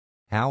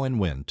How and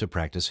when to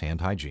practice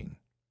hand hygiene.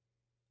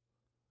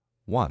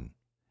 1.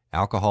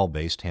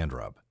 Alcohol-based hand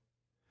rub.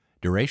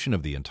 Duration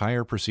of the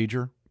entire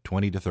procedure,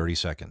 20 to 30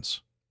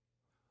 seconds.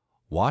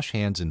 Wash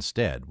hands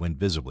instead when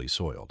visibly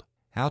soiled.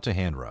 How to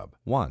hand rub.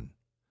 1.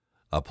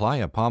 Apply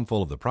a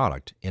palmful of the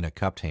product in a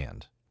cupped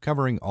hand,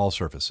 covering all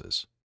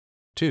surfaces.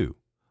 2.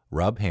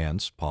 Rub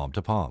hands palm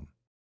to palm.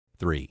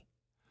 3.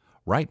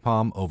 Right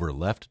palm over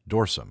left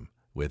dorsum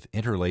with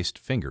interlaced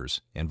fingers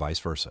and vice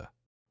versa.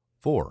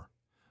 4.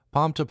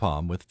 Palm to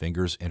palm with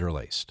fingers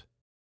interlaced.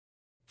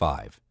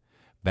 5.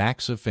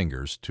 Backs of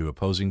fingers to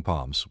opposing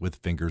palms with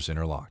fingers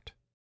interlocked.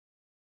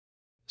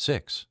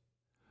 6.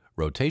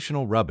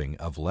 Rotational rubbing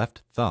of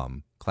left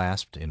thumb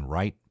clasped in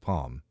right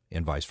palm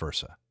and vice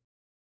versa.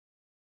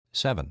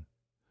 7.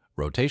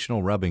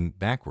 Rotational rubbing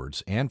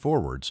backwards and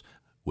forwards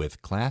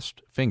with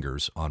clasped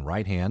fingers on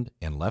right hand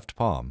and left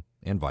palm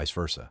and vice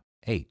versa.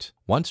 8.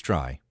 Once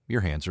dry,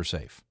 your hands are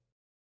safe.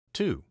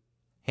 2.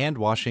 Hand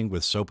washing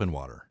with soap and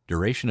water.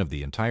 Duration of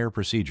the entire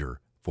procedure,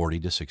 40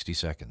 to 60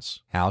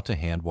 seconds. How to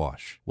hand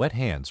wash. Wet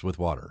hands with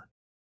water.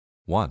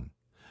 1.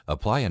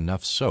 Apply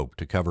enough soap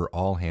to cover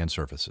all hand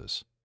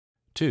surfaces.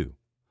 2.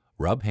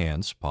 Rub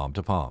hands palm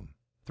to palm.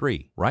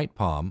 3. Right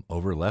palm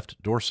over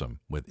left dorsum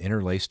with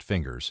interlaced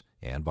fingers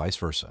and vice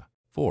versa.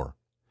 4.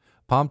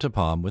 Palm to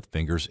palm with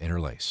fingers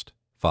interlaced.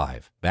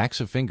 5. Backs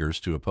of fingers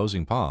to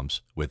opposing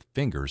palms with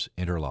fingers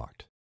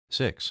interlocked.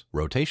 6.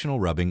 Rotational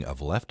rubbing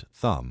of left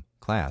thumb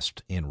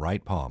clasped in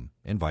right palm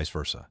and vice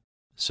versa.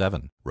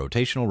 7.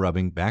 Rotational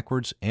rubbing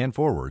backwards and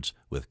forwards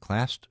with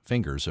clasped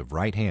fingers of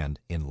right hand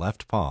in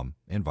left palm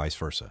and vice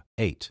versa.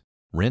 8.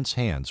 Rinse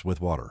hands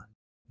with water.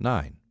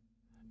 9.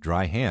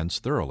 Dry hands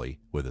thoroughly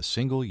with a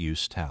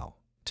single-use towel.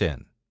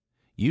 10.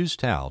 Use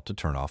towel to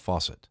turn off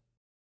faucet.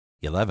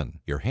 11.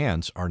 Your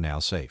hands are now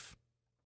safe.